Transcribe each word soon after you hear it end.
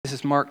This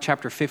is Mark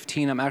chapter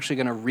 15. I'm actually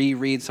going to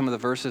reread some of the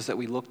verses that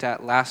we looked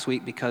at last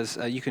week because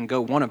you can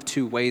go one of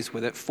two ways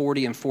with it.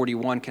 40 and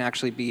 41 can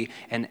actually be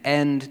an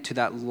end to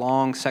that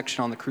long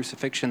section on the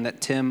crucifixion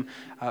that Tim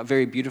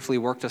very beautifully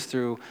worked us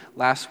through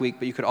last week,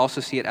 but you could also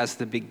see it as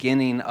the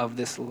beginning of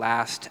this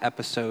last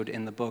episode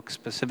in the book,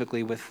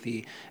 specifically with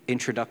the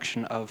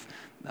introduction of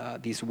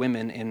these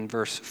women in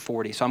verse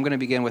 40. So I'm going to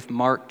begin with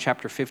Mark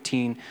chapter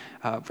 15,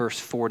 verse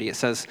 40. It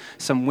says,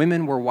 "Some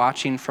women were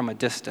watching from a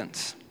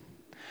distance.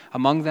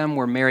 Among them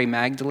were Mary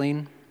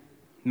Magdalene,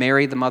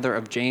 Mary the mother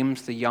of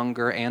James the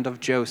younger and of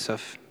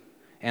Joseph,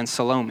 and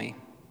Salome.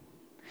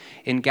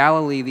 In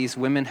Galilee these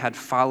women had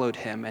followed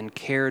him and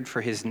cared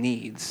for his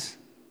needs.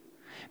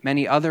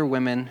 Many other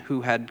women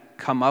who had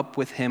come up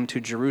with him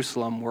to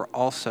Jerusalem were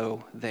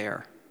also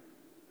there.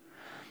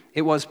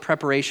 It was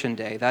preparation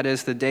day, that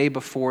is, the day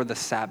before the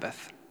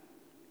Sabbath.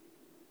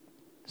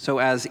 So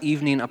as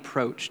evening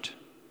approached,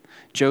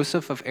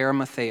 Joseph of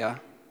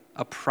Arimathea,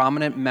 a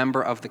prominent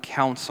member of the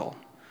council,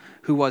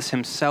 who was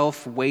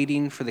himself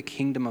waiting for the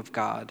kingdom of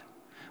God,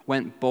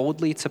 went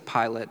boldly to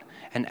Pilate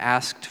and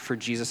asked for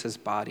Jesus'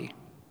 body.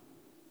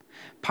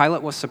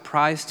 Pilate was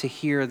surprised to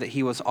hear that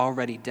he was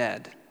already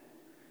dead.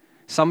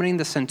 Summoning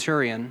the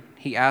centurion,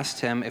 he asked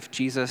him if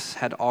Jesus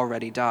had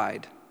already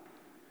died.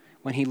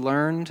 When he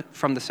learned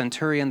from the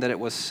centurion that it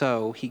was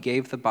so, he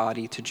gave the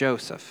body to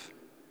Joseph.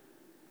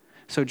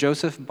 So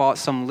Joseph bought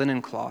some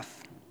linen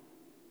cloth,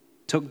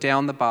 took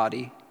down the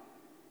body,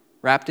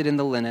 wrapped it in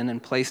the linen,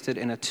 and placed it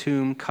in a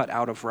tomb cut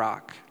out of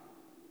rock.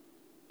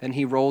 Then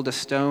he rolled a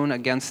stone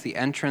against the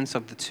entrance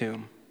of the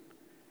tomb.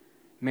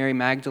 Mary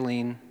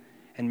Magdalene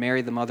and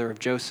Mary, the mother of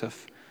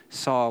Joseph,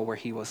 saw where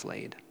he was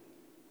laid."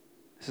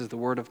 This is the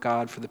word of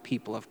God for the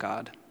people of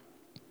God.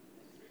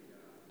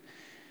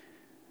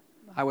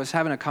 I was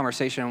having a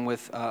conversation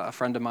with a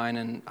friend of mine,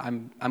 and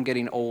I'm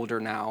getting older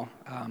now.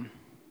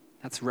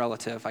 That's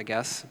relative, I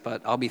guess,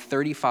 but I'll be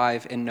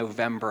 35 in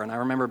November, and I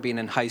remember being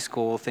in high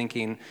school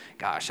thinking,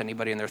 gosh,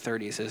 anybody in their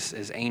 30s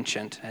is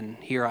ancient, and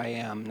here I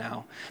am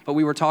now. But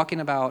we were talking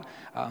about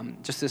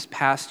just this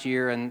past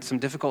year and some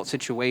difficult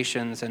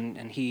situations,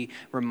 and he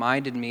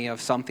reminded me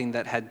of something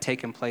that had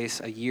taken place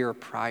a year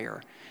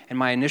prior. And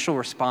my initial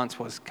response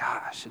was,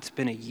 gosh, it's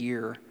been a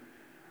year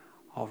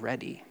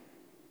already.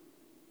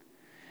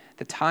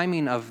 The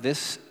timing of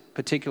this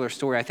particular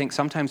story, I think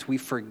sometimes we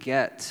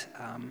forget,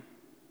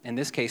 in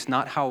this case,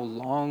 not how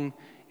long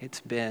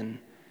it's been,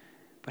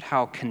 but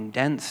how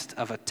condensed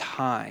of a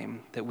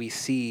time that we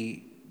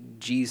see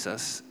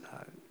Jesus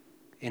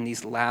in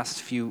these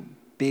last few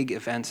big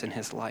events in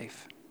his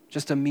life.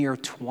 Just a mere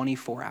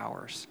 24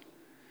 hours.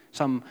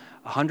 Some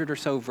 100 or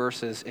so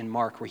verses in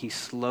Mark where he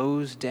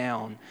slows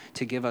down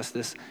to give us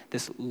this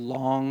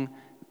long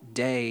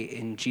day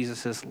in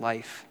Jesus'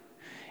 life.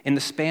 In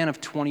the span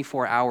of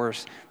 24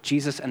 hours,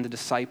 Jesus and the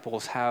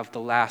disciples have the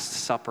Last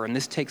Supper, and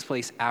this takes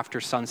place after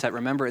sunset.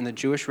 Remember, in the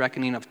Jewish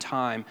reckoning of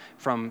time,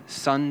 from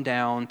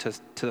sundown to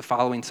the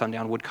following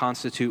sundown would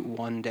constitute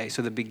one day.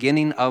 So the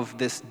beginning of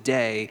this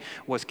day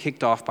was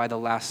kicked off by the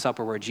Last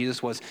Supper, where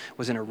Jesus was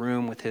in a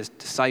room with his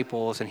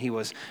disciples, and he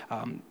was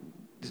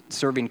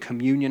serving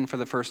communion for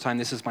the first time.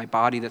 This is my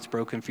body that's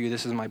broken for you.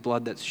 This is my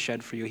blood that's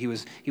shed for you. He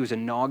was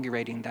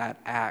inaugurating that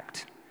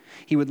act.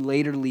 He would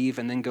later leave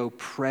and then go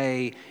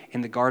pray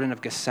in the Garden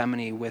of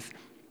Gethsemane with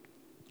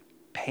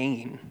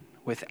pain,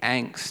 with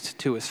angst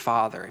to his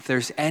Father. If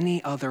there's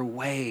any other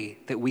way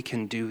that we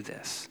can do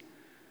this,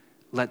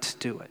 let's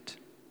do it.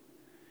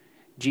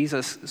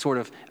 Jesus sort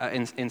of,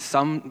 in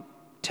some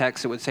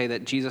texts, it would say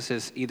that Jesus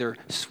is either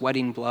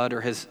sweating blood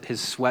or his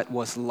sweat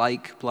was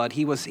like blood.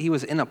 He was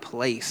in a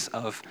place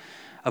of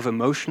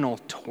emotional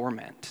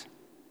torment,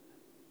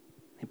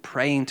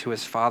 praying to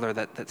his Father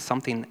that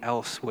something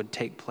else would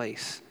take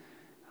place.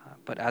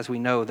 But as we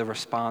know, the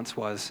response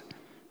was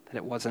that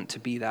it wasn't to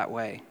be that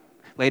way.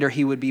 Later,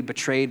 he would be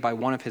betrayed by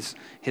one of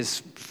his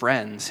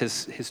friends,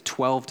 his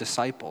 12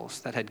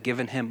 disciples that had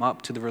given him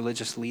up to the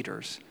religious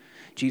leaders.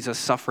 Jesus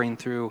suffering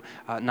through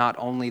not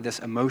only this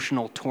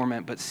emotional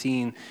torment, but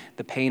seeing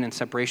the pain and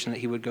separation that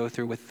he would go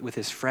through with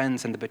his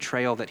friends and the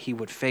betrayal that he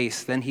would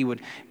face. Then he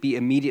would be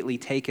immediately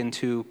taken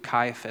to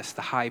Caiaphas,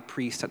 the high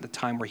priest at the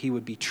time, where he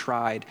would be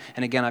tried.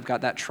 And again, I've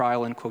got that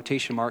trial in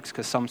quotation marks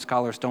because some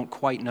scholars don't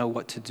quite know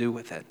what to do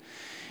with it.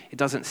 It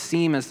doesn't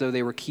seem as though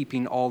they were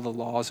keeping all the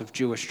laws of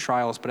Jewish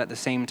trials, but at the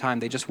same time,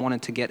 they just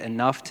wanted to get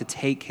enough to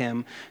take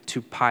him to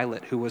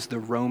Pilate, who was the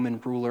Roman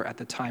ruler at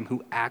the time,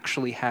 who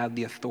actually had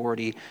the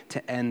authority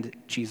to end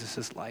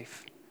Jesus'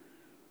 life.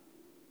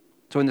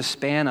 So in the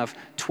span of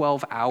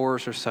 12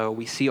 hours or so,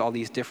 we see all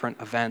these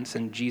different events,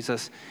 and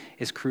Jesus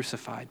is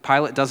crucified.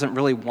 Pilate doesn't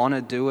really want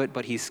to do it,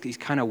 but he's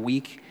kind of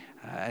weak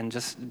and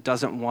just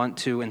doesn't want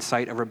to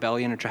incite a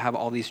rebellion or to have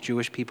all these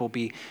Jewish people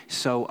be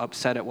so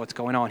upset at what's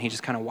going on. He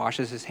just kind of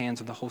washes his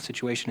hands of the whole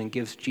situation and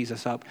gives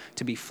Jesus up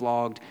to be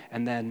flogged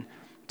and then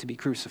to be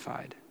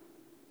crucified.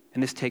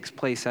 And this takes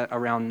place at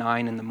around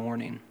 9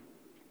 a.m.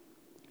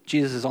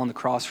 Jesus is on the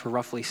cross for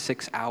roughly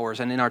 6 hours.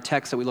 And in our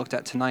text that we looked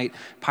at tonight,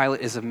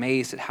 Pilate is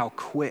amazed at how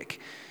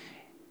quick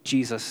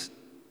Jesus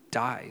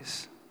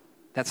dies.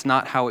 That's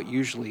not how it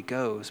usually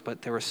goes,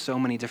 but there were so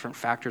many different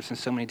factors and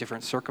so many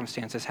different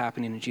circumstances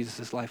happening in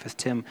Jesus' life, as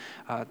Tim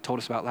told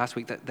us about last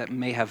week, that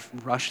may have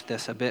rushed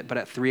this a bit. But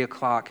at 3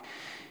 o'clock,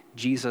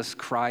 Jesus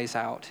cries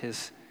out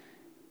his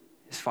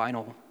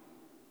final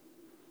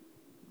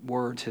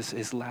words,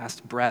 his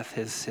last breath,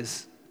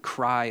 his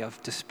cry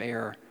of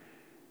despair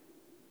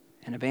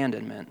and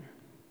abandonment.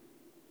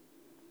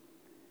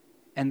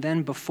 And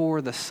then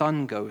before the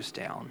sun goes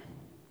down,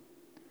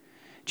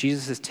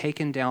 Jesus is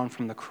taken down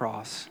from the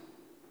cross,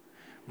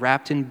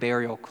 wrapped in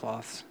burial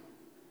cloths,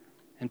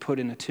 and put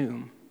in a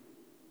tomb.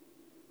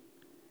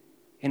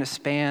 In a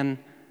span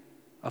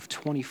of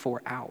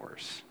 24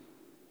 hours.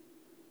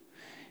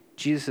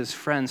 Jesus'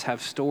 friends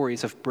have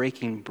stories of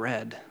breaking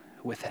bread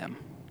with him,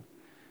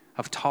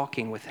 of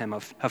talking with him,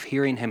 of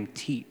hearing him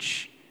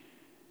teach.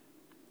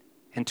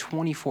 And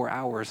 24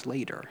 hours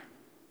later,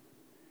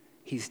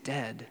 he's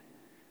dead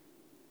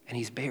and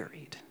he's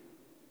buried.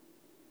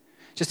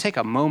 Just take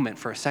a moment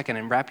for a second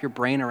and wrap your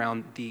brain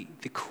around the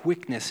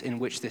quickness in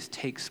which this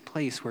takes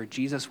place, where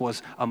Jesus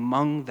was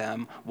among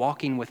them,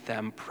 walking with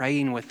them,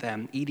 praying with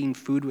them, eating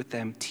food with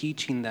them,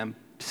 teaching them,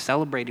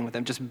 celebrating with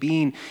them, just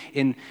being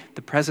in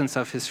the presence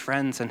of his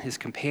friends and his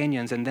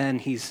companions, and then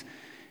he's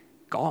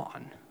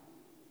gone.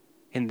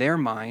 In their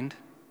mind,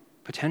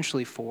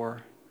 potentially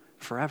for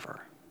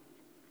forever.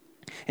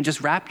 And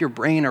just wrap your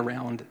brain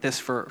around this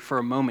for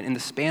a moment. In the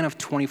span of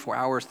 24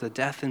 hours, the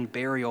death and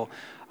burial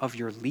of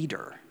your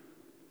leader,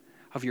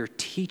 of your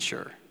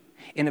teacher,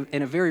 in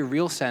a very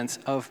real sense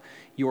of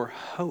your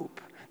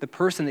hope, the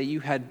person that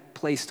you had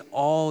placed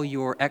all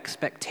your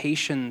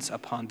expectations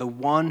upon, the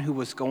one who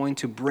was going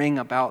to bring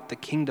about the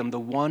kingdom, the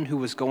one who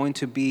was going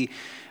to be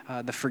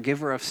the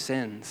forgiver of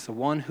sins, the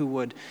one who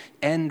would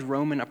end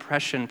Roman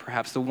oppression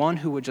perhaps, the one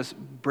who would just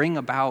bring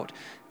about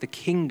the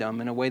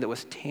kingdom in a way that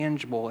was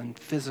tangible and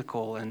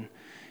physical and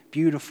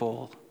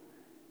beautiful.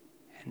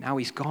 And now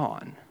he's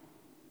gone.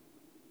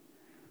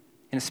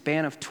 In a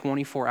span of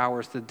 24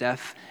 hours, the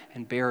death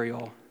and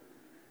burial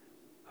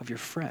of your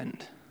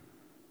friend.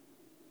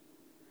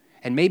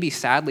 And maybe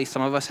sadly,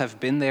 some of us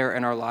have been there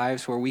in our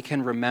lives where we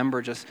can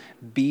remember just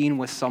being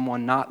with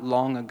someone not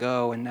long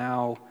ago and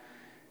now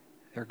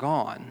they're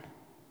gone.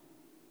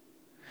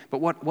 But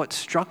what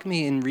struck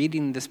me in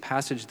reading this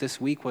passage this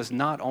week was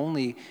not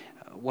only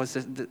was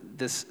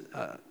this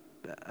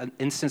an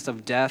instance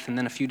of death and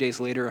then a few days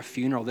later a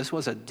funeral. This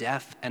was a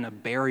death and a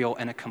burial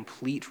and a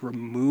complete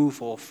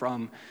removal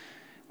from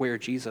where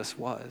Jesus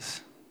was.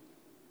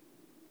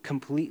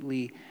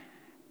 Completely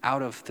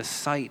out of the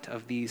sight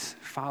of these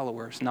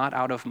followers, not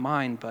out of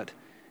mind, but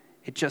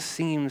it just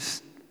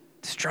seems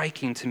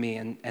striking to me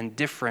and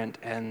different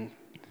and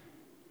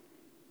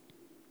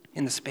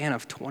in the span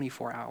of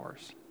 24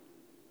 hours.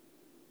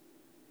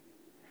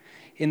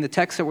 In the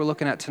text that we're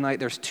looking at tonight,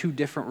 there's two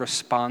different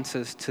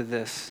responses to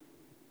this.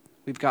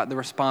 We've got the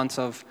response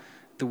of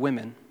the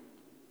women,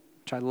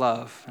 which I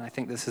love, and I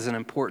think this is an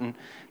important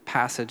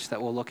passage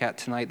that we'll look at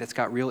tonight that's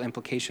got real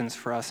implications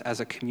for us as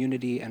a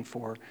community and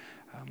for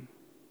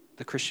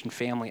the Christian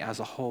family as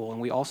a whole.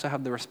 And we also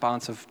have the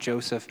response of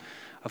Joseph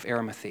of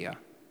Arimathea.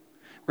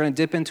 We're going to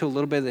dip into a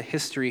little bit of the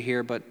history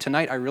here, but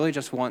tonight I really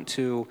just want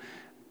to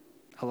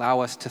allow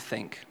us to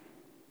think,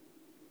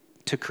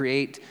 to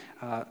create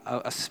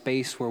a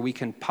space where we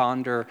can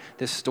ponder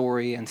this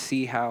story and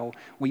see how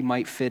we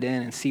might fit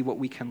in and see what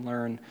we can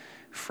learn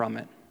from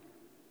it.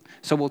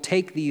 So we'll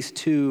take these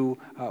two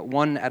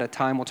one at a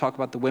time. We'll talk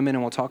about the women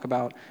and we'll talk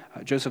about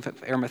Joseph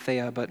of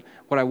Arimathea. But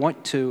what I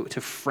want to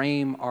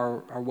frame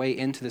our way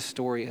into this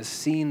story is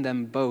seeing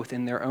them both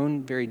in their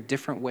own very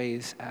different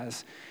ways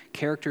as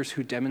characters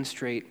who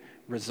demonstrate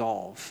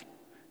resolve,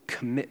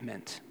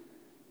 commitment,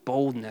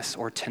 boldness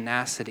or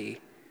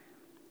tenacity,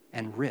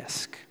 and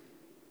risk.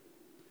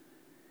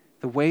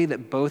 The way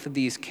that both of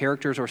these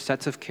characters or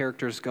sets of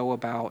characters go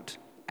about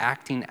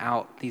acting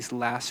out these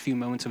last few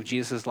moments of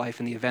Jesus' life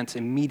and the events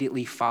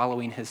immediately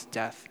following his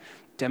death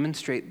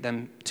demonstrate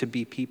them to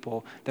be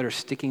people that are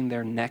sticking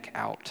their neck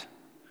out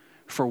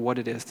for what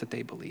it is that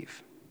they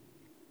believe.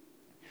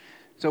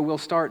 So we'll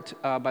start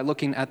by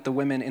looking at the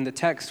women. In the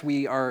text,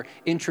 we are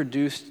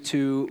introduced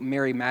to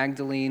Mary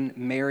Magdalene,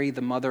 Mary,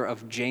 the mother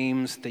of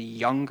James the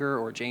Younger,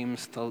 or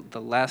James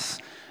the Less,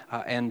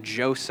 and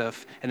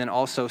Joseph, and then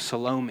also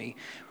Salome.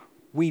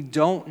 We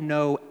don't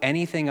know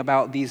anything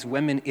about these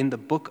women in the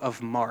book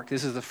of Mark.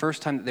 This is the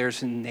first time that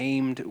there's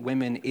named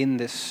women in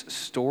this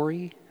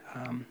story.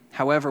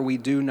 However, we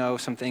do know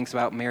some things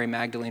about Mary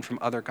Magdalene from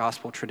other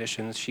gospel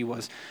traditions. She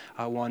was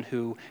one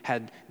who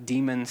had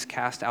demons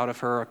cast out of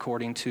her,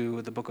 according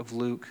to the book of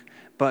Luke.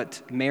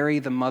 But Mary,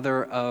 the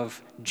mother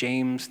of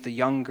James the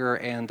Younger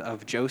and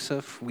of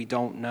Joseph, we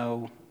don't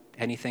know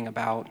anything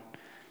about.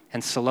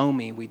 And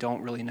Salome, we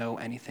don't really know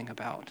anything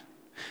about.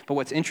 But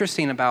what's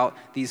interesting about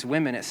these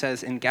women, it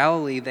says in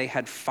Galilee they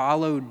had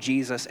followed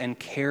Jesus and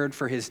cared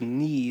for his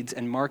needs,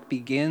 and Mark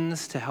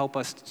begins to help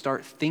us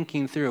start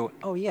thinking through,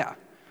 oh yeah,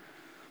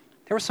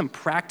 there were some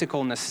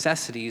practical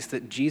necessities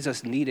that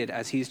Jesus needed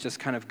as he's just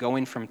kind of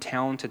going from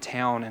town to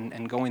town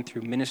and going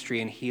through ministry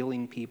and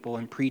healing people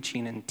and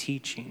preaching and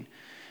teaching.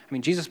 I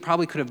mean, Jesus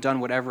probably could have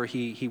done whatever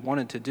he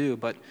wanted to do,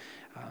 but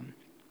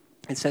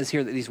it says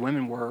here that these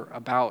women were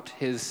about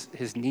his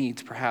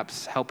needs,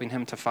 perhaps helping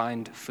him to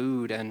find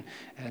food and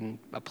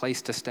a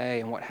place to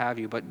stay and what have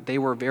you. But they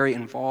were very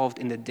involved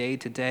in the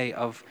day-to-day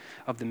of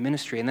the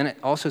ministry. And then it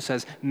also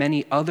says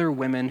many other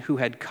women who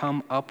had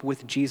come up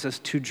with Jesus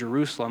to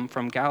Jerusalem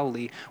from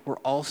Galilee were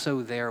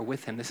also there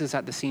with him. This is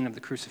at the scene of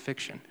the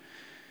crucifixion.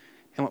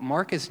 And what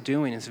Mark is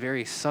doing is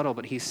very subtle,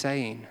 but he's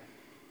saying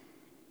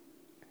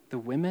the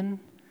women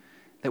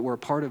that were a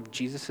part of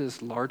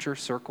Jesus' larger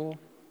circle,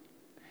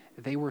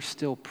 they were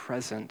still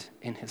present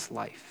in his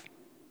life.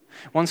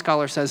 One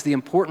scholar says the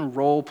important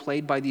role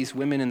played by these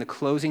women in the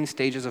closing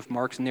stages of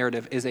Mark's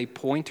narrative is a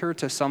pointer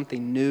to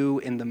something new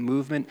in the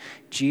movement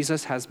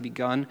Jesus has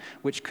begun,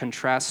 which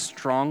contrasts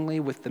strongly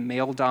with the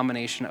male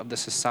domination of the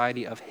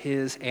society of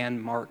his and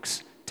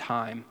Mark's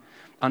time.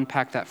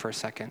 Unpack that for a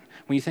second.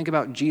 When you think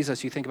about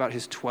Jesus, you think about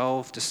his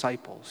 12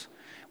 disciples.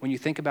 When you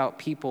think about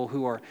people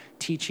who are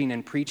teaching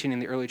and preaching in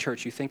the early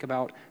church, you think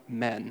about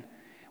men.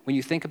 When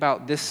you think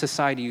about this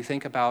society, you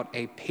think about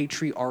a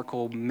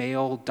patriarchal,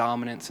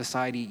 male-dominant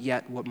society,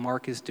 yet what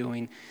Mark is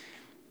doing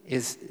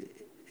is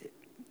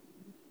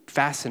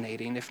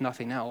fascinating, if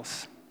nothing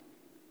else.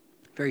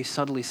 Very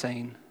subtly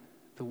saying,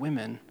 the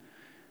women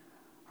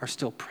are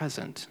still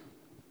present.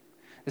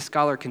 This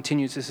scholar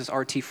continues, this is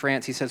R.T.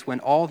 France, he says, when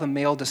all the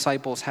male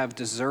disciples have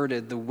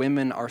deserted, the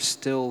women are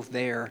still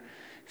there,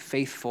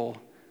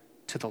 faithful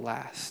to the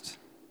last.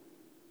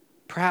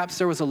 Perhaps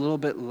there was a little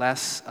bit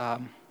less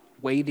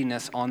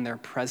weightiness on their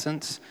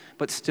presence,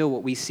 but still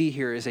what we see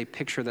here is a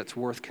picture that's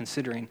worth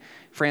considering.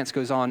 France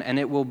goes on, and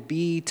it will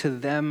be to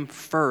them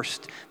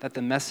first that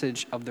the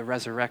message of the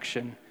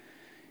resurrection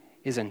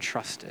is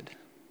entrusted.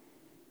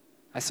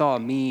 I saw a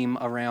meme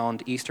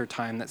around Easter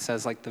time that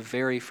says like the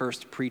very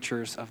first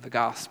preachers of the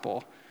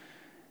gospel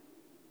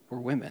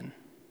were women.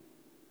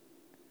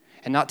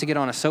 And not to get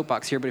on a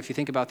soapbox here, but if you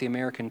think about the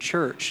American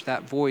church,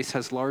 that voice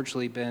has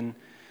largely been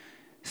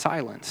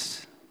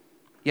silenced.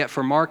 Yet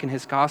for Mark and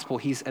his gospel,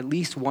 he's at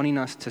least wanting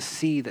us to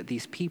see that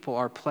these people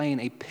are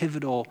playing a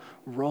pivotal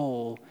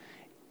role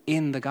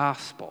in the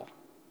gospel.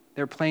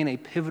 They're playing a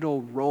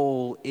pivotal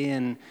role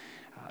in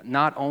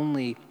not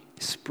only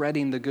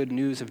spreading the good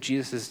news of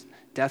Jesus'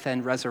 death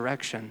and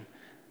resurrection,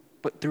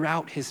 but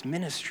throughout his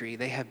ministry,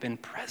 they have been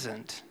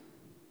present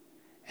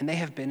and they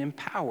have been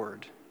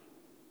empowered.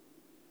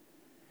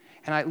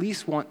 And I at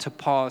least want to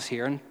pause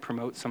here and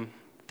promote some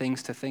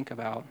things to think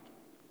about.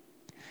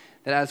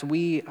 That as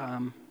we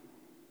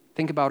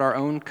think about our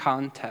own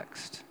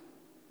context,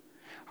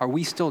 are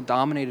we still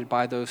dominated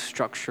by those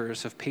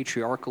structures of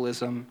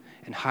patriarchalism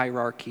and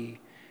hierarchy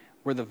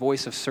where the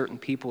voice of certain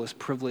people is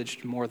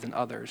privileged more than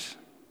others?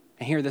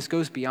 And here, this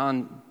goes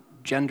beyond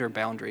gender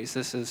boundaries.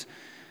 This is,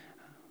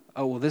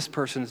 oh, well, this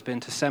person has been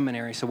to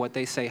seminary, so what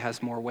they say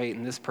has more weight,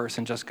 and this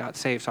person just got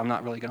saved, so I'm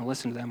not really going to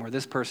listen to them, or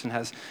this person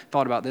has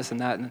thought about this and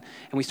that. And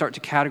we start to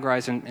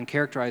categorize and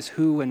characterize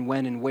who and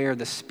when and where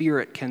the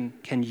Spirit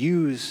can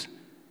use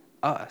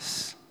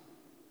us.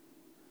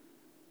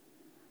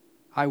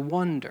 I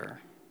wonder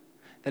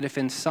that if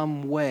in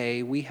some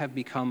way we have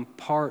become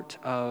part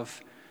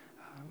of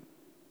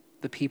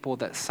the people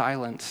that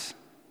silence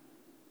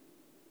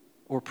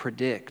or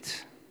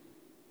predict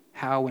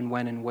how and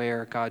when and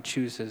where God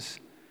chooses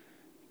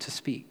to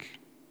speak.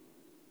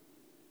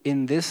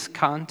 In this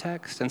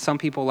context, and some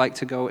people like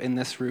to go in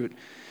this route,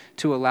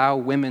 to allow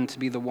women to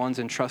be the ones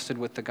entrusted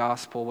with the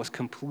gospel was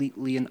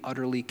completely and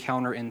utterly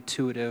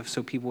counterintuitive.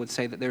 So people would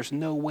say that there's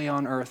no way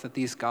on earth that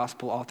these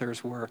gospel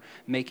authors were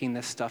making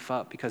this stuff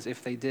up, because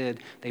if they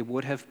did, they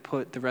would have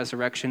put the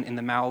resurrection in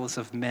the mouths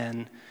of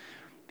men,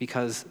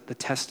 because the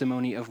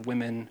testimony of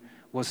women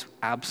was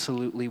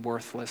absolutely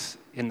worthless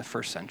in the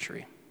first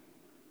century.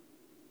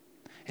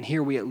 And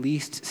here we at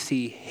least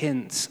see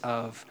hints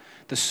of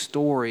the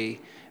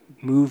story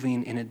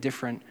moving in a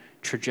different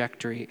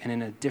trajectory and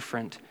in a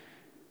different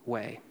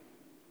way.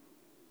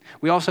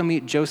 We also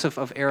meet Joseph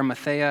of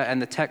Arimathea,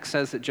 and the text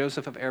says that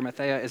Joseph of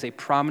Arimathea is a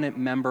prominent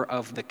member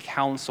of the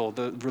council,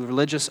 the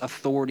religious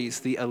authorities,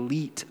 the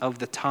elite of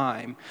the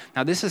time.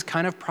 Now, this is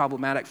kind of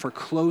problematic for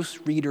close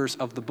readers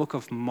of the book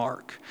of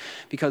Mark,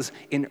 because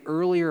in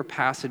earlier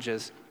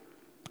passages,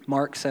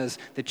 Mark says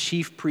the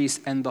chief priests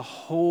and the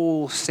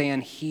whole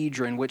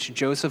Sanhedrin, which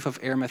Joseph of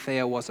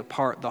Arimathea was a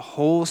part, the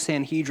whole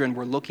Sanhedrin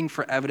were looking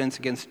for evidence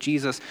against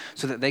Jesus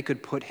so that they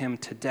could put him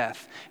to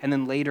death. And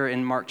then later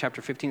in Mark chapter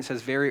 15, it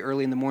says, very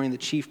early in the morning, the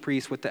chief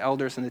priests with the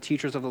elders and the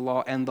teachers of the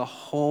law and the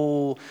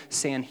whole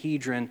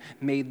Sanhedrin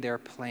made their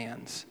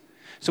plans.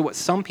 So what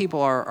some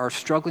people are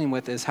struggling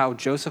with is how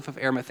Joseph of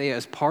Arimathea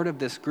is part of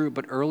this group,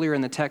 but earlier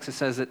in the text it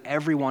says that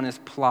everyone is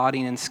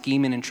plotting and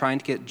scheming and trying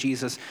to get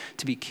Jesus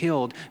to be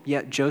killed,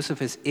 yet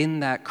Joseph is in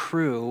that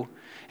crew,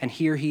 and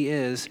here he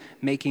is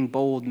making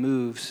bold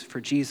moves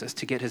for Jesus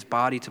to get his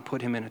body to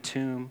put him in a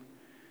tomb.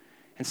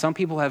 And some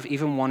people have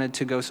even wanted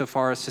to go so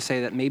far as to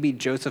say that maybe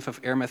Joseph of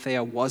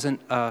Arimathea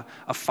wasn't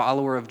a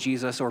follower of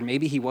Jesus, or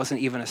maybe he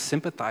wasn't even a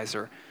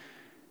sympathizer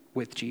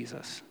with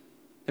Jesus.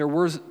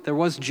 There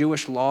was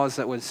Jewish laws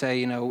that would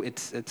say,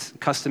 it's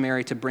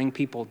customary to bring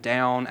people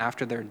down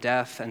after their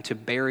death and to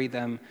bury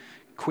them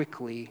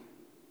quickly,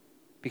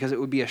 because it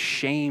would be a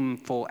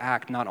shameful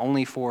act, not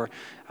only for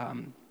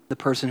the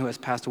person who has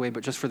passed away,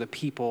 but just for the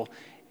people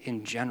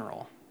in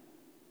general.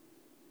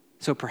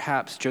 So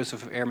perhaps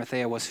Joseph of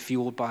Arimathea was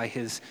fueled by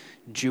his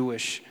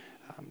Jewish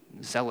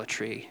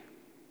zealotry.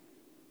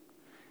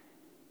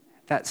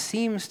 That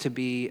seems to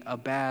be a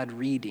bad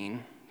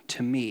reading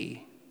to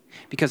me,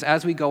 because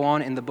as we go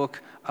on in the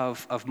book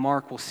of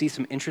Mark, we'll see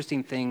some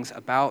interesting things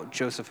about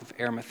Joseph of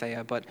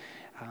Arimathea. But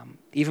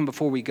even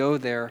before we go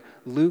there,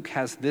 Luke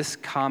has this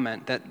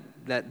comment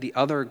that the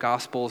other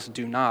Gospels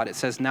do not. It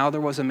says, "Now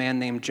there was a man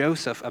named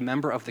Joseph, a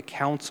member of the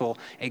council,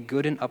 a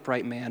good and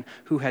upright man,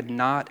 who had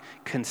not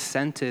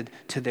consented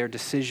to their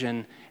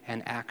decision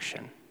and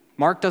action."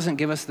 Mark doesn't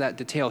give us that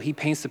detail. He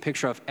paints the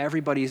picture of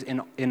everybody's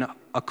in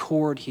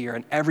accord here,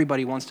 and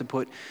everybody wants to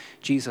put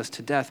Jesus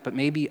to death. But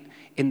maybe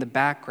in the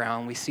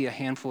background, we see a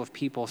handful of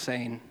people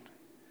saying,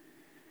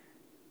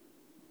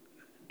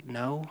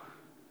 "No,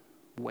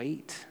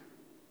 wait,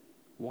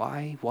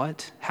 why,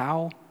 what,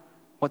 how,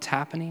 what's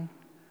happening?"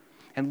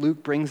 And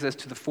Luke brings this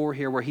to the fore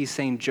here, where he's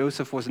saying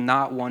Joseph was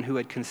not one who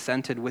had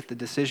consented with the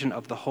decision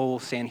of the whole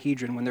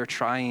Sanhedrin when they're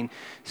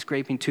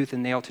scraping tooth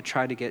and nail to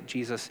try to get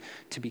Jesus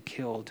to be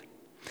killed.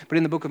 But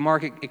in the book of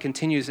Mark, it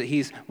continues that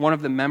he's one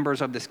of the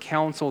members of this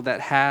council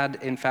that had,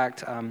 in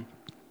fact,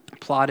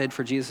 plotted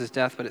for Jesus'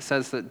 death. But it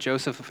says that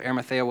Joseph of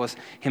Arimathea was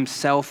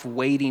himself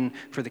waiting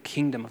for the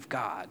kingdom of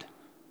God,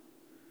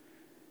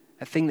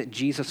 a thing that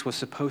Jesus was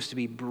supposed to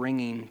be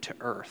bringing to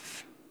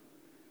earth.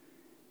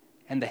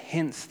 And the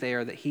hints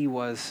there that he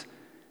was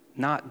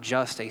not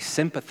just a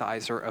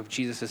sympathizer of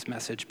Jesus'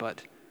 message,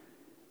 but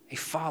a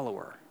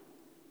follower,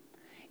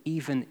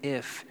 even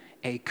if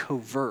a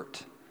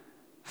covert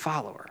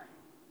follower.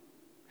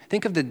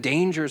 Think of the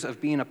dangers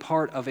of being a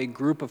part of a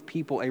group of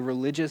people, a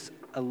religious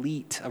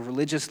elite, a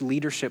religious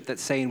leadership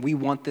that's saying, we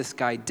want this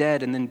guy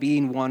dead, and then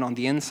being one on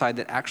the inside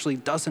that actually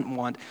doesn't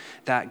want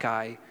that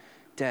guy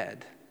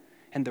dead,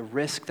 and the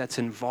risk that's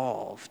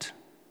involved.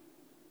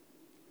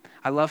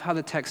 I love how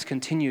the text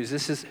continues.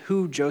 This is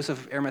who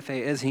Joseph of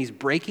Arimathea is, and he's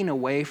breaking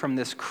away from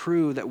this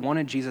crew that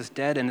wanted Jesus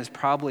dead and is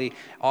probably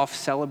off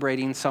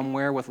celebrating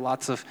somewhere with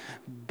lots of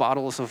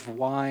bottles of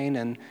wine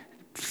and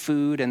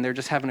food, and they're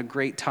just having a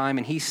great time,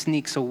 and he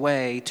sneaks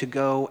away to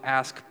go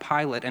ask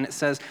Pilate. And it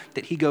says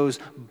that he goes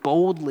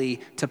boldly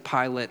to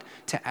Pilate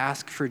to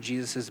ask for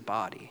Jesus'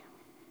 body.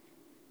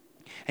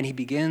 And he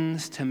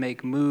begins to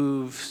make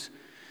moves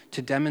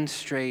to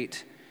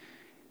demonstrate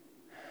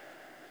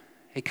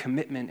a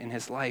commitment in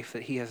his life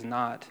that he has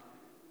not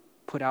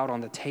put out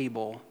on the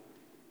table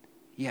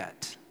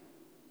yet.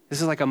 This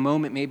is like a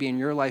moment maybe in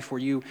your life where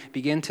you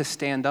begin to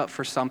stand up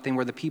for something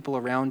where the people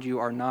around you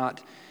are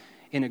not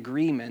in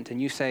agreement,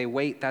 and you say,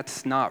 wait,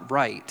 that's not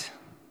right.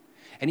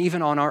 And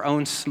even on our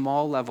own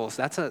small levels,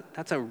 that's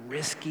a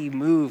risky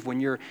move when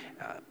you're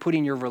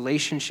putting your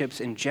relationships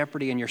in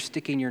jeopardy and you're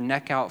sticking your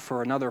neck out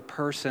for another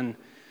person.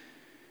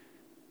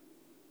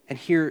 And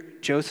here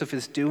Joseph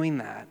is doing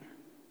that.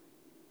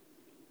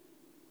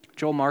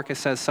 Joel Marcus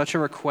says, such a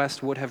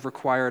request would have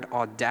required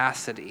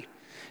audacity,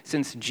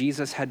 since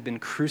Jesus had been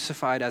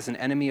crucified as an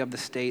enemy of the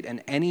state,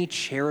 and any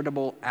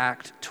charitable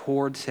act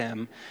towards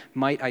him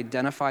might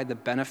identify the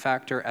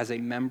benefactor as a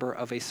member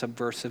of a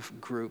subversive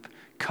group.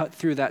 Cut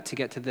through that to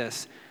get to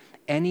this.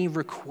 Any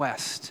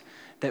request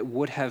that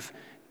would have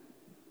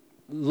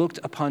looked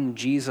upon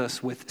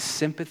Jesus with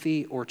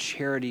sympathy or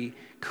charity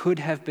could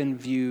have been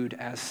viewed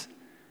as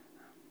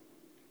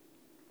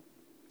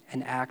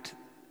an act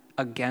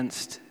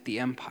against the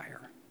empire.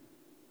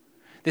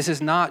 This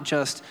is not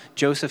just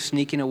Joseph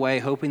sneaking away,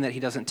 hoping that he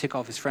doesn't tick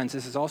off his friends.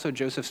 This is also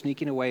Joseph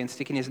sneaking away and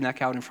sticking his neck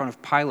out in front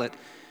of Pilate,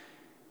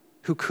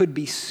 who could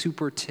be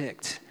super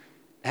ticked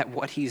at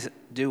what he's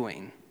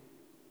doing,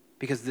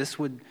 because this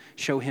would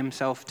show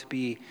himself to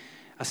be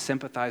a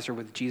sympathizer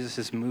with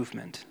Jesus'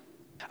 movement.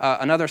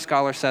 Another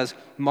scholar says,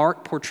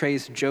 Mark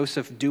portrays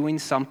Joseph doing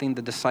something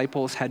the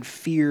disciples had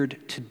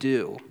feared to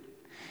do.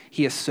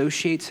 He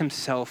associates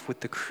himself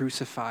with the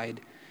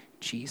crucified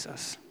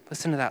Jesus.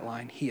 Listen to that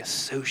line. He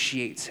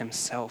associates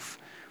himself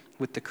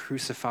with the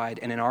crucified,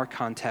 and in our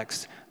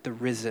context, the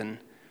risen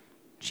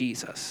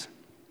Jesus.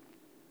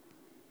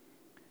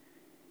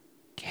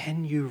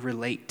 Can you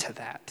relate to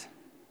that?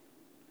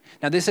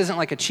 Now, this isn't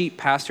like a cheap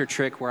pastor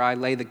trick where I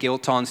lay the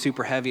guilt on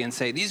super heavy and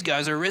say, these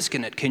guys are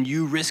risking it. Can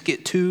you risk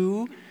it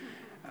too?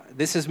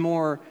 This is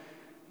more,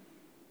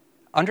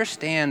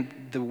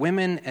 understand the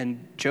women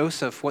and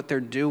Joseph, what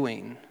they're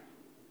doing,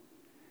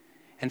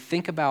 and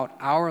think about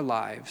our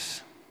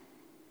lives.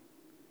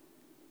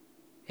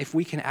 If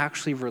we can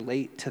actually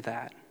relate to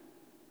that.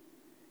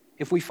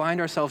 If we find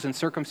ourselves in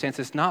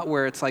circumstances not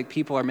where it's like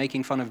people are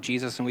making fun of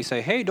Jesus and we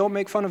say, hey, don't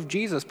make fun of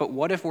Jesus, but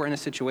what if we're in a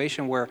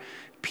situation where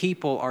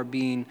people are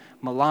being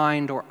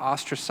maligned or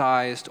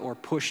ostracized or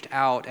pushed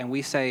out, and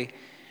we say,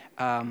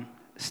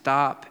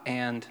 stop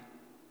and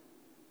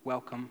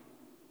welcome.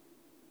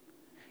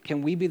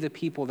 Can we be the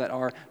people that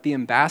are the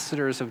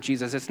ambassadors of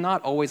Jesus? It's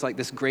not always like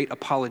this great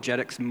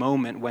apologetics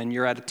moment when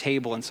you're at a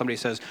table and somebody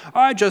says,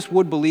 I just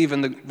would believe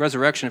in the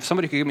resurrection. If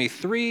somebody could give me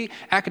 3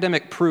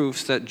 academic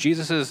proofs that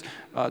Jesus'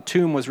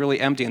 tomb was really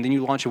empty, and then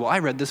you launch it, well, I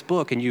read this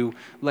book, and you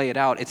lay it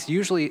out. It's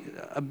usually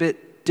a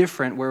bit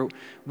different where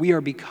we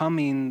are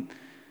becoming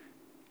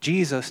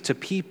Jesus to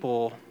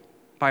people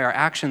by our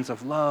actions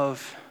of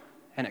love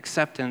and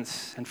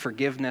acceptance and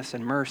forgiveness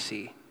and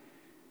mercy.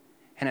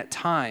 And at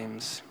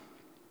times,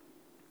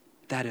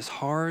 that is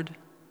hard,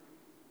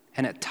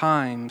 and at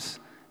times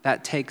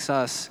that takes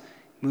us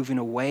moving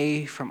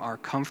away from our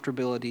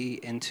comfortability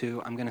into,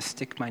 I'm going to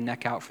stick my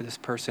neck out for this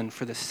person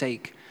for the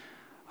sake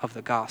of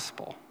the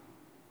gospel.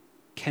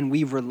 Can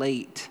we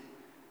relate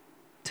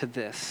to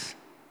this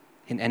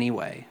in any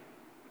way?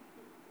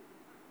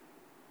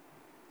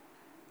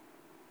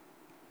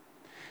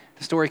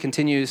 The story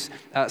continues.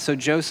 So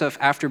Joseph,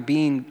 after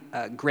being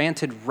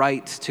granted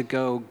rights to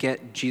go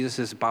get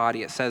Jesus'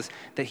 body, it says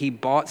that he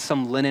bought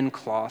some linen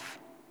cloth.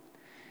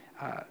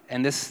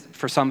 And this,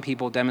 for some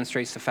people,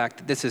 demonstrates the fact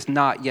that this is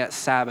not yet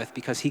Sabbath,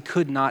 because he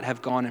could not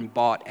have gone and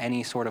bought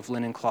any sort of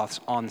linen cloths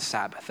on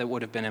Sabbath. It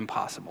would have been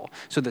impossible.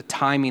 So the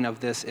timing of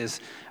this is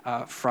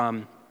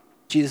from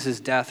Jesus'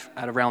 death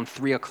at around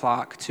 3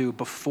 o'clock to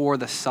before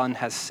the sun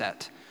has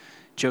set.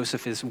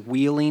 Joseph is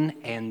wheeling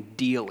and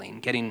dealing,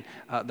 getting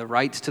the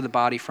rights to the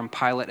body from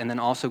Pilate, and then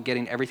also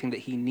getting everything that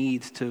he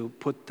needs to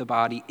put the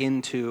body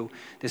into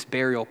this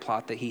burial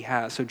plot that he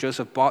has. So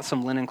Joseph bought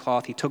some linen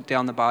cloth, he took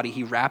down the body,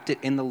 he wrapped it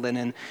in the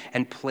linen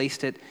and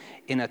placed it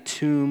in a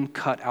tomb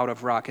cut out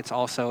of rock. It's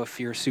also, if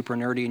you're super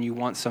nerdy and you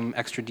want some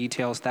extra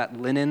details, that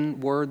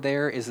linen word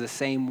there is the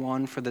same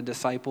one for the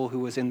disciple who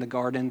was in the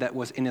garden that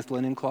was in his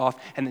linen cloth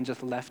and then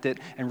just left it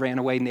and ran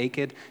away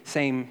naked.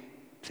 Same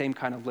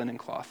kind of linen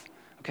cloth.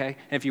 Okay,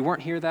 and if you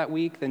weren't here that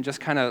week, then just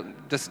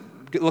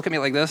look at me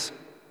like this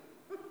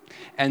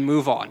and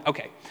move on.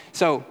 Okay,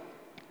 so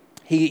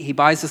he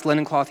buys this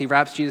linen cloth, he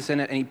wraps Jesus in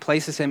it, and he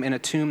places him in a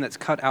tomb that's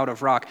cut out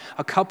of rock.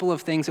 A couple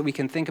of things that we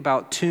can think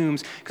about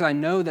tombs, because I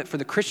know that for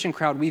the Christian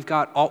crowd,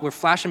 we're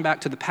flashing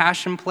back to the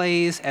Passion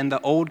plays and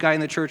the old guy in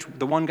the church,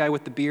 the one guy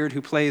with the beard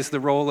who plays the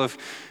role of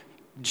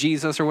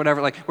Jesus or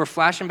whatever. Like, we're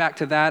flashing back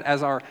to that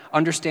as our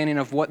understanding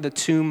of what the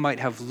tomb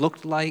might have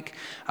looked like.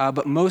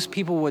 But most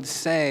people would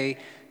say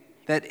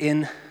that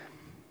in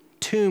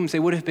tombs, they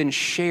would have been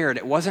shared.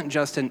 It wasn't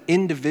just an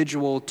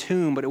individual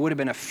tomb, but it would have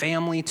been a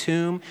family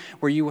tomb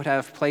where you would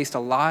have placed a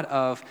lot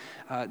of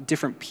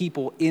different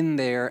people in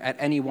there at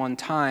any one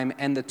time.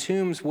 And the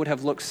tombs would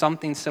have looked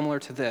something similar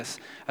to this: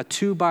 a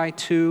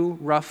 2x2,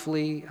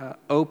 roughly,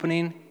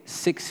 opening,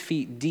 6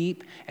 feet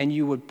deep, and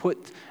you would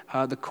put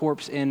the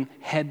corpse in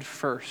head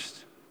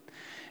first.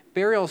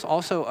 Burial is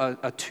also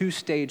a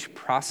 2-stage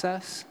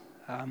process.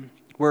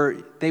 Where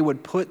they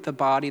would put the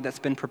body that's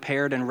been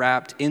prepared and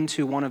wrapped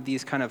into one of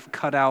these kind of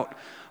cut-out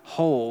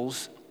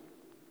holes.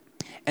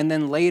 And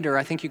then later,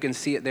 I think you can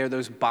see it there,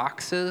 those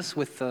boxes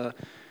with the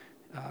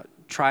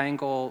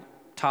triangle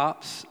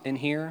tops in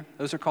here,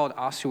 those are called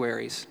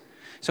ossuaries.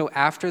 So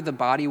after the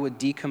body would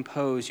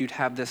decompose, you'd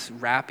have this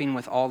wrapping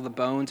with all the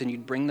bones, and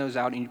you'd bring those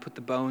out and you'd put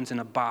the bones in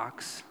a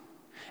box.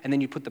 And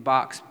then you put the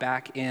box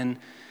back in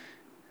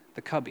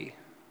the cubby.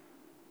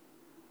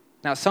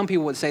 Now, some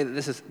people would say that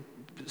this is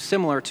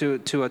similar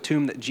to a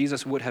tomb that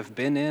Jesus would have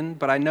been in,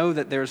 but I know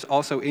that there's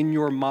also in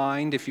your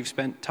mind, if you've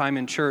spent time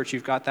in church,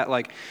 you've got that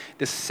like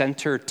this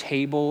center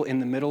table in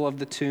the middle of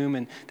the tomb,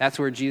 and that's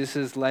where Jesus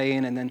is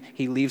laying, and then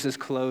he leaves his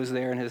clothes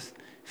there, and his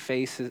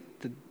face,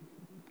 the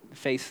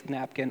face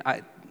napkin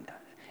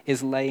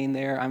is laying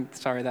there. I'm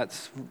sorry,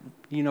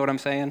 you know what I'm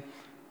saying?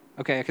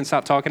 Okay, I can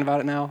stop talking about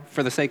it now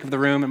for the sake of the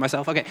room and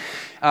myself. Okay,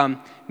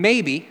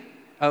 maybe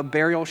a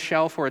burial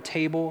shelf or a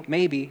table,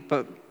 maybe,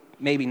 but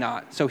maybe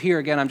not. So here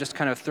again, I'm just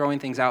kind of throwing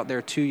things out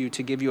there to you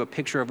to give you a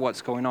picture of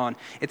what's going on.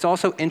 It's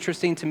also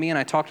interesting to me, and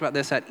I talked about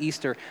this at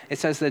Easter, it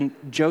says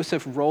that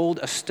Joseph rolled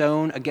a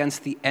stone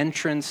against the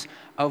entrance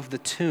of the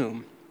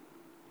tomb.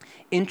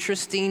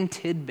 Interesting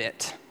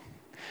tidbit.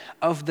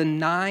 Of the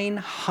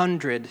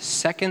 900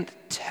 Second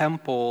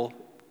Temple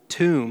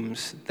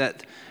tombs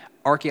that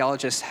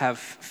archaeologists have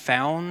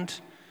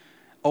found,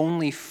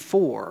 only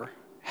 4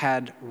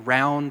 had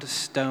round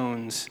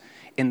stones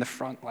in the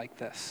front like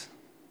this.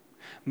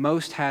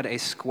 Most had a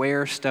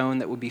square stone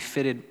that would be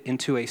fitted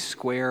into a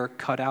square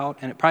cutout,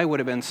 and it probably would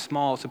have been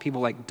small, so people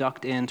like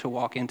ducked in to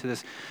walk into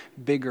this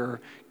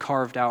bigger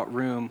carved out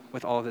room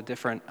with all of the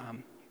different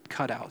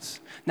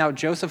cutouts. Now,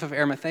 Joseph of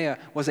Arimathea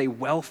was a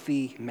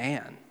wealthy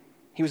man.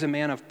 He was a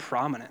man of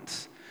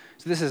prominence.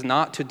 So this is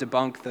not to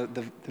debunk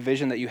the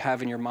vision that you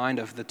have in your mind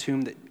of the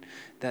tomb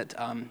that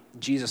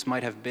Jesus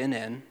might have been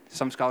in.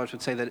 Some scholars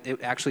would say that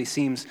it actually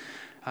seems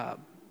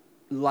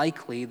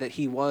likely that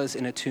he was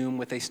in a tomb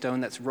with a stone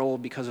that's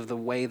rolled because of the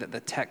way that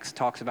the text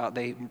talks about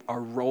they are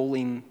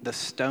rolling the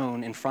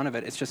stone in front of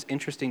it. It's just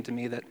interesting to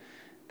me that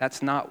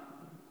that's not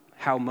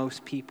how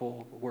most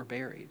people were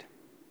buried.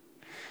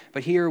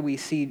 But here we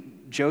see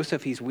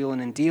Joseph, he's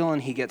wheeling and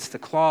dealing. He gets the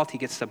cloth, he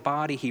gets the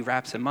body, he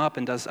wraps him up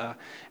and does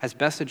as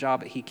best a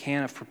job that he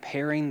can of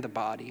preparing the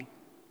body,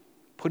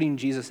 putting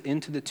Jesus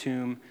into the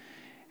tomb,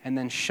 and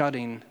then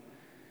shutting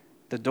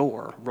the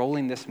door,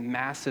 rolling this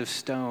massive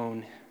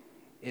stone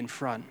in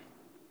front.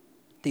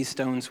 These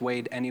stones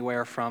weighed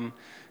anywhere from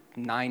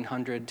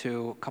 900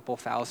 to a couple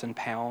thousand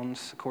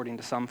pounds, according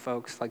to some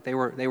folks. Like they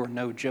were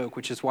no joke,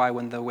 which is why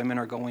when the women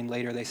are going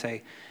later, they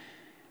say,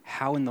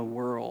 how in the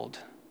world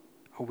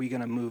are we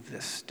going to move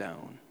this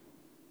stone?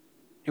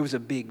 It was a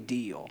big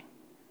deal.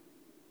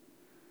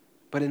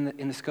 But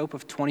in the scope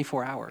of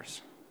 24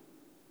 hours,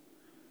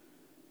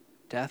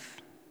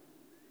 death,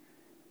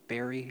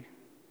 bury,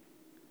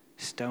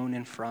 stone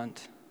in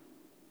front,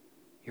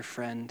 your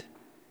friend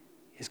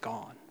is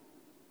gone.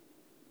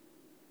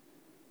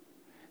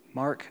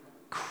 Mark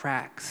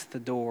cracks the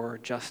door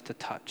just a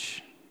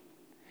touch.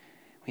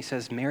 He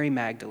says, Mary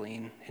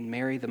Magdalene and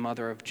Mary, the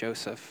mother of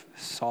Joseph,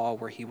 saw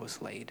where he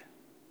was laid,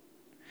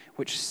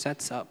 which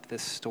sets up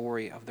this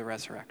story of the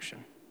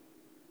resurrection.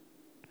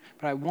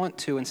 But I want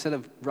to, instead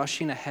of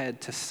rushing ahead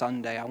to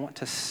Sunday, I want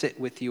to sit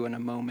with you in a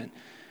moment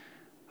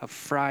of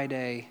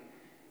Friday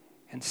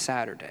and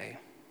Saturday.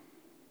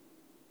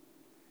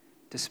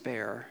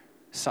 Despair,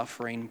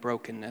 suffering,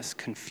 brokenness,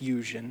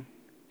 confusion,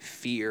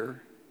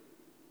 fear.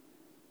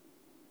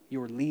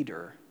 Your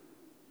leader,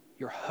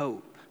 your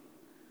hope,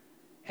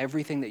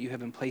 everything that you have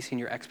been placing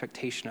your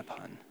expectation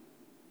upon,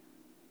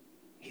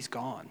 he's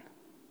gone. And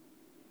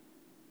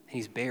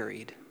he's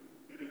buried.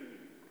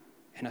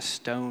 And a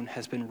stone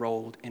has been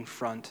rolled in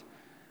front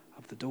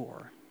of the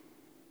door.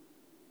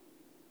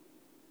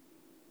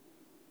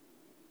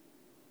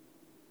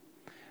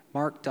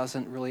 Mark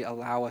doesn't really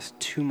allow us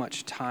too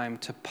much time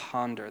to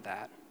ponder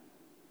that.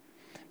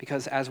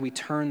 Because as we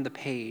turn the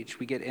page,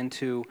 we get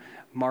into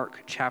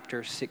Mark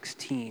chapter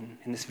 16,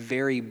 in this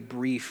very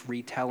brief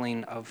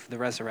retelling of the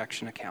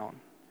resurrection account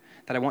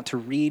that I want to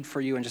read for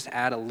you and just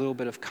add a little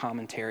bit of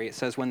commentary. It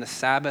says, when the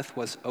Sabbath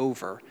was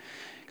over,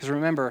 because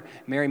remember,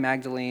 Mary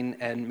Magdalene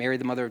and Mary,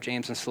 the mother of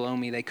James and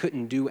Salome, they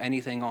couldn't do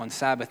anything on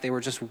Sabbath. They were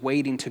just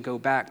waiting to go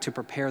back to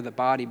prepare the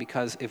body,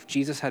 because if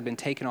Jesus had been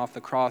taken off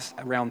the cross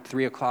around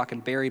 3 o'clock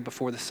and buried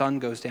before the sun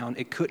goes down,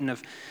 it couldn't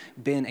have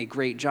been a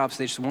great job. So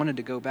they just wanted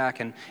to go back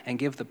and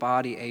give the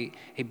body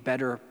a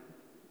better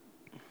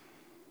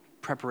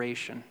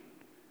preparation.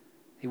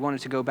 He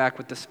wanted to go back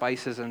with the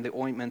spices and the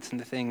ointments and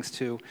the things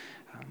to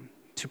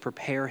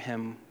prepare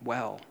him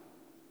well.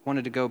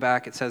 Wanted to go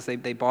back. It says they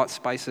bought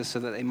spices so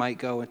that they might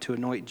go to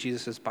anoint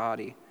Jesus'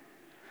 body.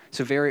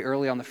 So very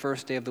early on the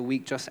first day of the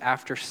week, just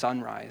after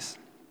sunrise,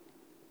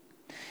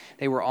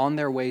 they were on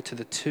their way to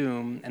the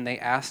tomb, and they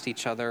asked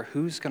each other,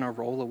 who's going to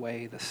roll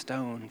away the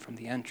stone from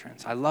the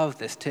entrance? I love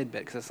this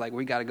tidbit, because it's like,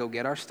 we got to go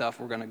get our stuff.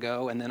 We're going to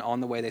go. And then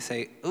on the way, they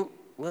say, ooh,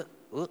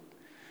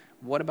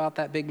 what about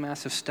that big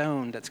massive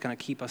stone that's going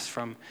to keep us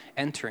from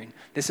entering?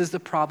 This is the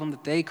problem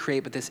that they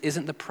create, but this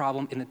isn't the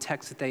problem in the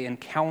text that they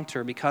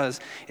encounter, because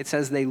it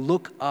says they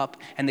look up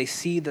and they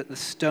see that the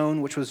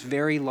stone, which was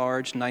very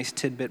large, nice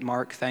tidbit,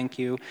 Mark, thank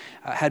you,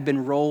 had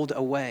been rolled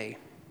away.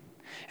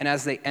 And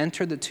as they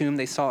entered the tomb,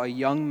 they saw a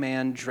young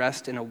man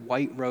dressed in a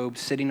white robe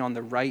sitting on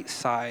the right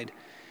side,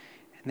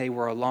 and they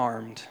were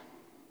alarmed.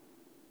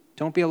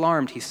 Don't be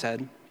alarmed, he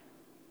said.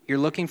 You're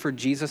looking for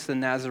Jesus the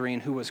Nazarene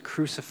who was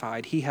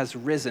crucified. He has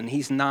risen.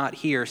 He's not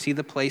here. See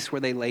the place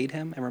where they laid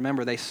him? And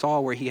remember, they saw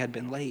where he had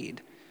been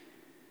laid.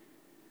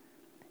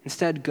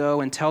 Instead, go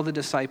and tell the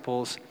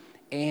disciples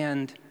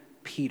and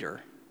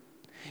Peter.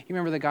 You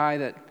remember the guy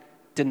that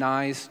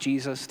denies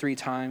Jesus 3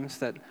 times,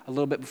 that a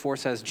little bit before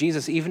says,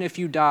 Jesus, even if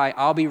you die,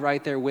 I'll be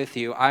right there with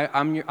you.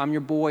 I'm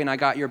your boy, and I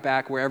got your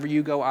back. Wherever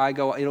you go, I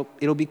go.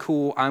 It'll be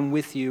cool. I'm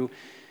with you.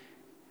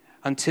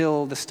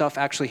 Until the stuff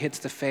actually hits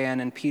the fan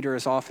and Peter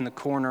is off in the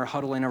corner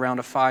huddling around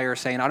a fire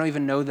saying, I don't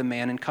even know the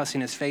man, and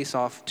cussing his face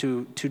off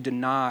to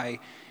deny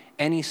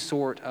any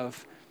sort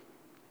of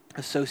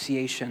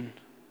association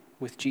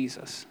with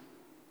Jesus.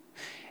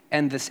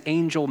 And this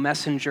angel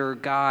messenger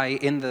guy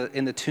in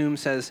the tomb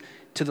says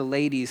to the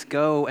ladies,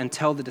 go and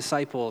tell the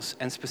disciples,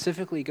 and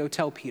specifically go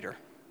tell Peter.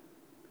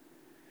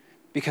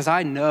 Because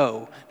I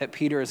know that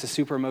Peter is a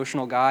super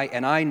emotional guy,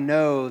 and I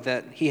know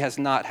that he has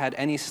not had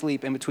any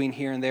sleep in between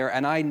here and there,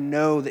 and I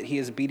know that he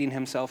is beating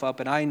himself up,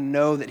 and I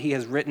know that he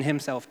has written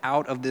himself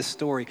out of this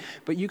story.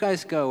 But you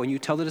guys go and you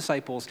tell the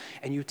disciples,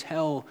 and you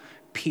tell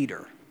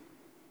Peter.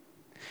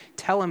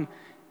 Tell him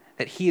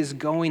that he is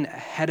going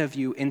ahead of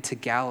you into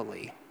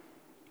Galilee,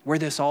 where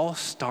this all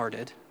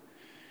started,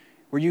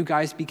 where you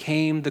guys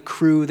became the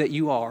crew that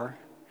you are,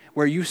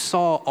 where you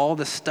saw all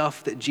the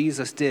stuff that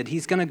Jesus did.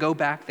 He's going to go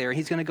back there.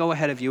 He's going to go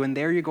ahead of you, and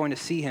there you're going to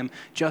see him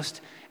just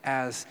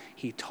as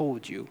he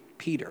told you.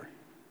 Peter,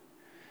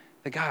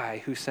 the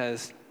guy who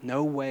says,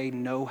 no way,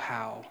 no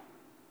how.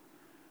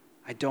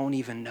 I don't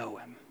even know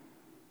him.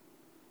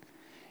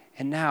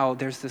 And now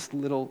there's this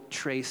little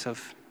trace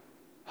of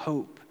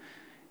hope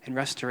and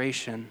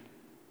restoration.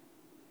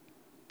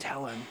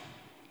 Tell him,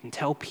 and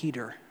tell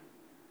Peter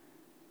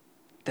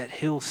that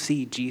he'll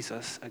see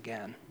Jesus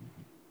again.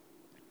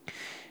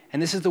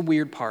 And this is the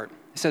weird part.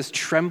 It says,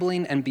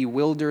 trembling and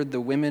bewildered,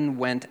 the women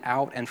went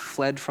out and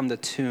fled from the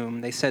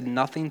tomb. They said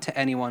nothing to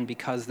anyone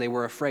because they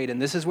were afraid.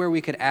 And this is where we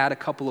could add a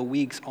couple of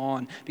weeks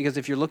on, because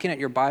if you're looking at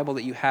your Bible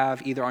that you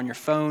have either on your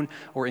phone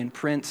or in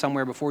print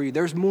somewhere before you,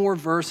 there's more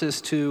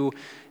verses to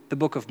the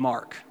book of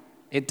Mark.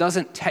 It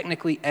doesn't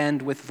technically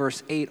end with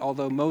verse 8,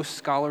 although most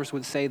scholars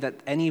would say that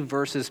any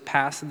verses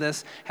past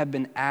this have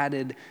been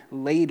added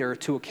later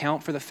to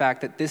account for the fact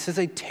that this is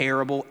a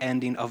terrible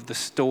ending of the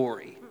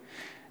story.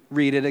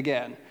 Read it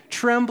again.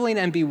 Trembling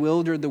and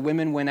bewildered, the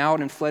women went out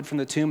and fled from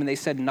the tomb, and they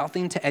said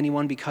nothing to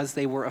anyone because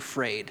they were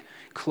afraid.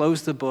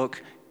 Close the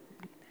book,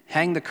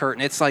 hang the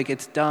curtain. It's like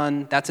it's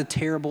done. That's a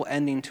terrible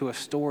ending to a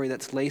story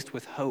that's laced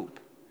with hope.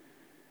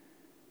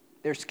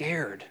 They're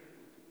scared,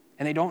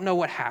 and they don't know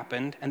what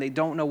happened, and they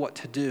don't know what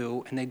to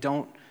do, and they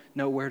don't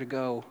know where to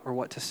go or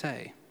what to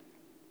say.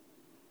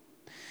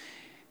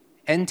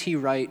 N.T.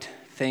 Wright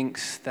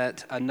thinks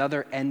that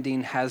another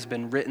ending has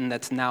been written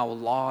that's now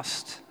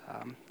lost.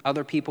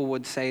 Other people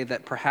would say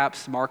that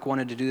perhaps Mark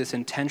wanted to do this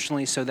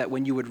intentionally so that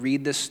when you would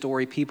read this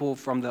story, people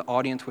from the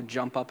audience would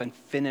jump up and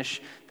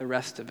finish the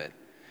rest of it.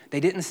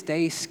 They didn't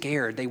stay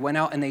scared. They went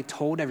out and they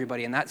told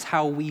everybody, and that's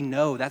how we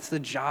know. That's the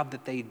job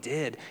that they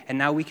did. And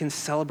now we can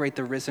celebrate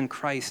the risen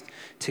Christ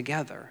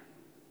together.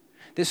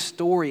 This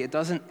story, it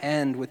doesn't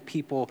end with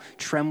people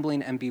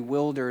trembling and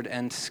bewildered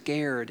and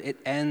scared. It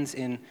ends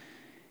in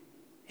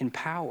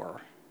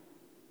power,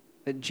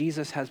 that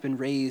Jesus has been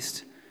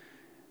raised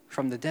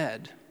from the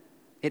dead.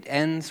 It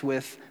ends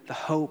with the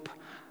hope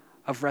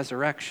of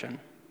resurrection.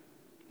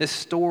 This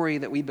story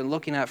that we've been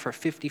looking at for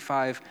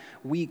 55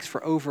 weeks,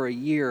 for over a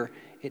year,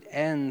 it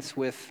ends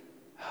with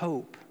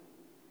hope.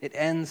 It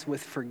ends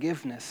with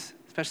forgiveness,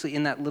 especially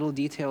in that little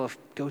detail of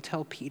go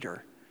tell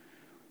Peter,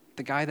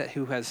 the guy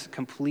who has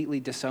completely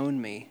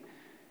disowned me,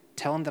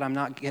 tell him that I'm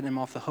not getting him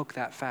off the hook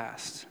that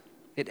fast.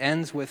 It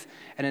ends with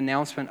an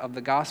announcement of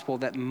the gospel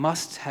that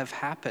must have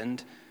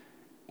happened,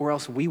 or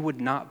else we would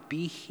not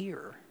be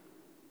here.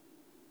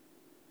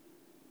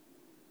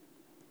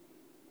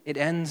 It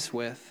ends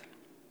with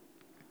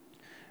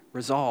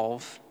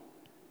resolve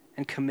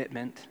and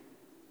commitment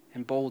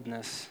and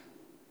boldness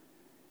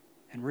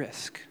and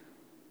risk.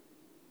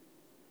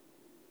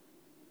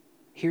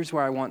 Here's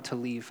where I want to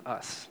leave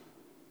us.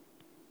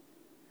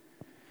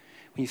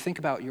 When you think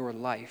about your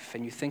life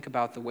and you think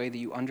about the way that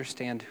you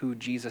understand who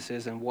Jesus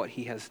is and what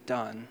he has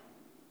done,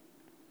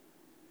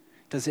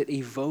 does it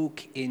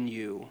evoke in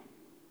you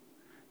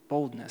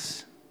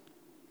boldness,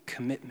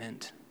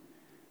 commitment,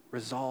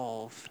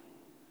 resolve,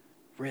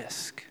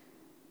 risk?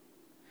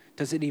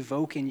 Does it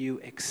evoke in you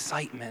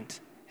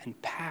excitement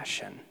and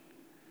passion?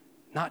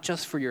 Not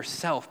just for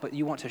yourself, but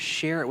you want to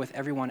share it with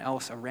everyone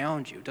else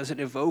around you. Does it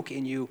evoke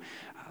in you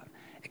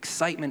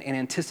excitement and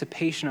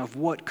anticipation of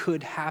what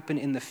could happen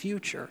in the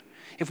future?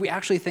 If we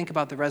actually think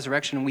about the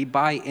resurrection and we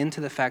buy into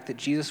the fact that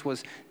Jesus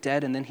was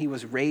dead and then he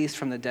was raised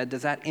from the dead,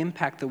 does that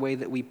impact the way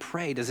that we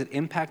pray? Does it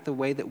impact the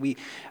way that we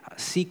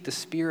seek the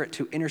Spirit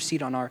to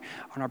intercede on our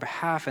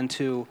behalf and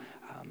to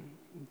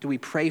do we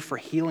pray for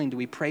healing? Do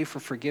we pray for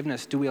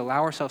forgiveness? Do we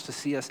allow ourselves to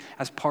see us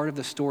as part of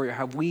the story? Or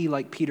have we,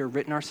 like Peter,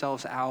 written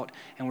ourselves out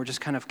and we're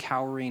just kind of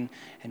cowering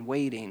and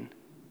waiting?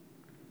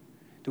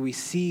 Do we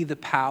see the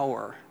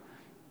power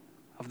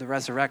of the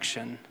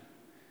resurrection?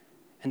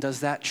 And does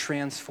that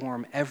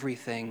transform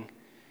everything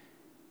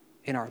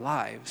in our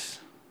lives?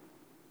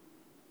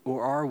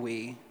 Or are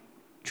we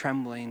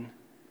trembling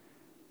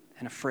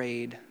and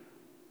afraid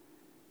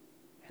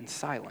and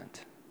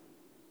silent?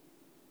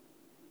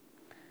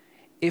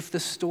 If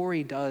the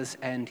story does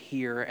end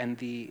here and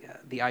the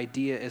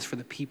idea is for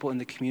the people in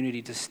the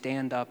community to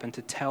stand up and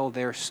to tell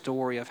their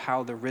story of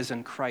how the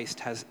risen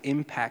Christ has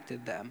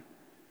impacted them,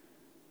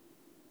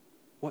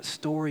 what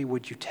story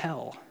would you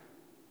tell?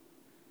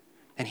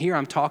 And here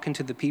I'm talking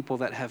to the people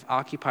that have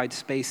occupied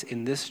space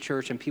in this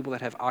church and people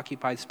that have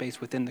occupied space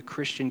within the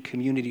Christian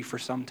community for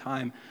some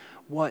time.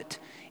 What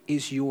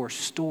is your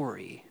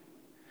story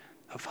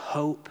of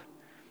hope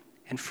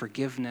and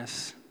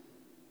forgiveness?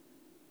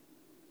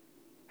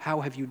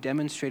 How have you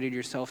demonstrated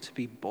yourself to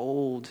be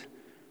bold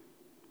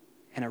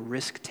and a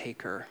risk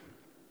taker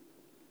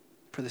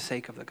for the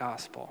sake of the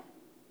gospel?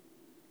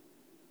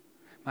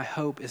 My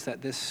hope is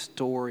that this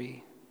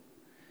story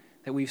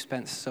that we've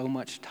spent so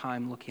much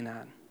time looking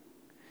at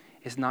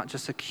is not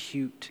just a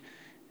cute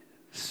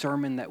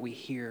sermon that we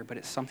hear, but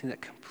it's something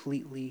that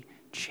completely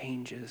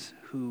changes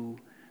who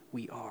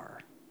we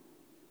are.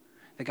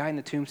 The guy in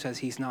the tomb says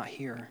he's not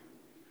here.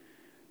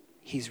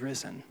 He's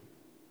risen.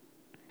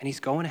 And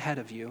he's going ahead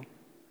of you,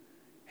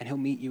 and he'll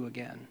meet you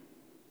again.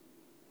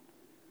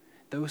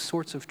 Those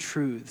sorts of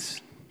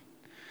truths,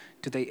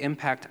 do they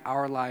impact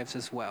our lives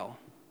as well?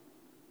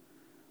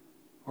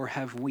 Or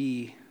have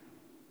we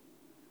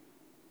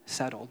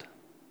settled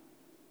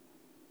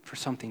for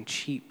something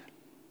cheap,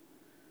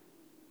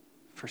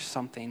 for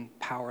something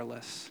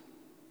powerless?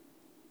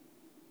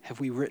 Have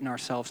we written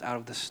ourselves out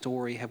of the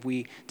story? Have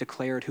we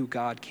declared who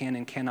God can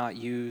and cannot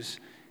use?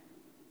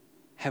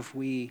 Have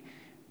we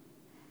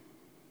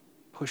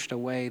pushed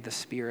away the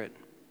Spirit?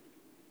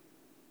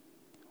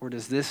 Or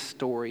does this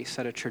story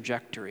set a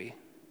trajectory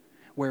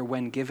where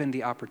when given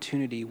the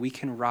opportunity, we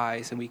can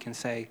rise and we can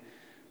say,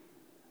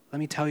 let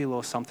me tell you a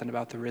little something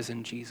about the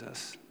risen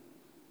Jesus.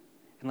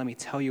 And let me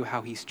tell you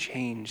how he's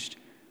changed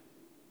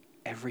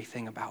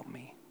everything about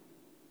me.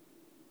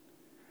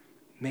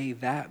 May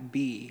that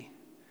be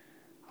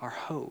our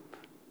hope,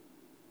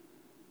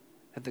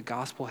 that the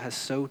gospel has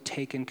so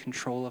taken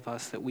control of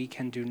us that we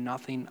can do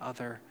nothing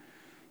other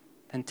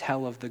than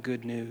tell of the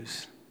good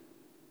news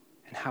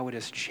and how it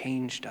has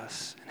changed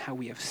us and how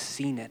we have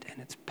seen it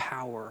and its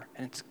power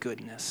and its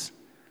goodness,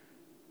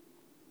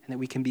 and that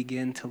we can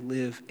begin to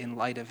live in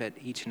light of it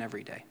each and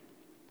every day.